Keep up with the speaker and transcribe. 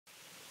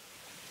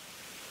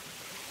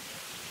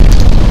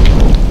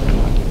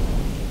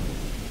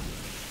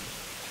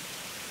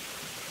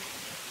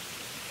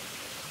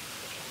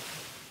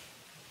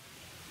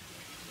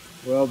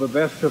Well, the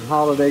best of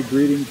holiday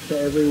greetings to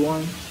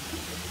everyone.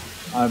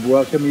 I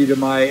welcome you to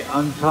my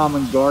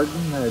UnCommon garden,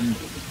 and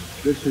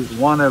this is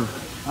one of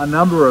a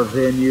number of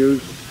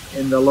venues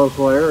in the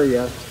local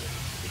area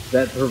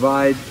that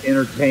provide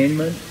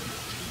entertainment,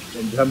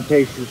 in some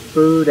cases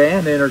food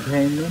and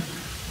entertainment,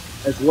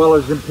 as well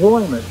as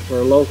employment for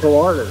local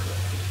artists.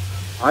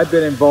 I've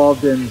been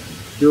involved in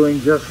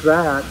doing just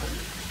that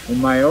in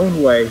my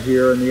own way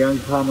here in the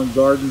UnCommon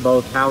garden,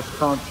 both house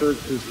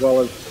concerts as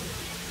well as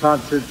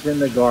concerts in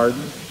the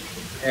garden,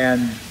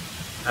 and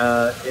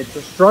it's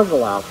a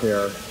struggle out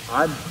there.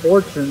 I'm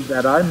fortunate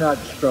that I'm not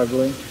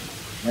struggling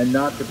and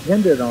not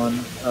dependent on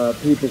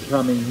people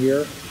coming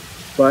here,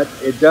 but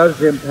it does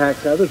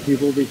impact other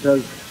people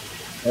because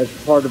as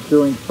part of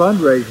doing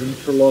fundraising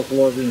for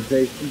local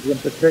organizations, in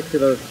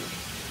particular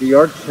the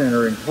Arts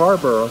Center in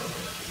Carborough,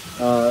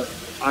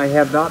 I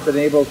have not been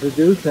able to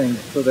do things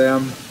for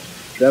them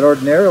that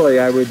ordinarily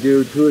I would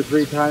do 2 or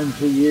 3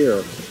 times a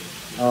year.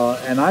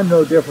 And I'm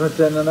no different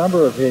than a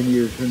number of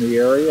venues in the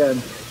area,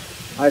 and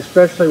I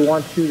especially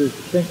want you to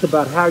think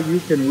about how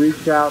you can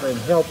reach out and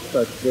help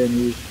such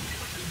venues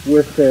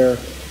with their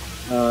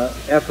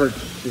efforts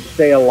to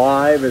stay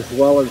alive, as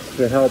well as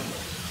to help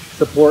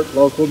support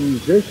local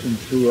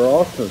musicians who are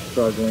also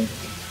struggling.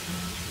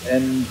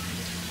 And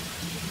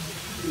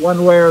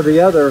one way or the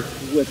other,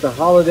 with the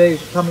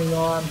holidays coming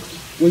on,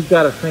 we've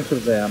got to think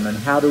of them and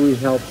how do we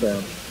help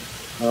them.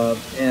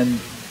 And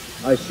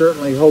I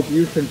certainly hope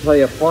you can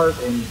play a part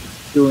in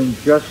doing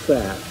just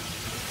that.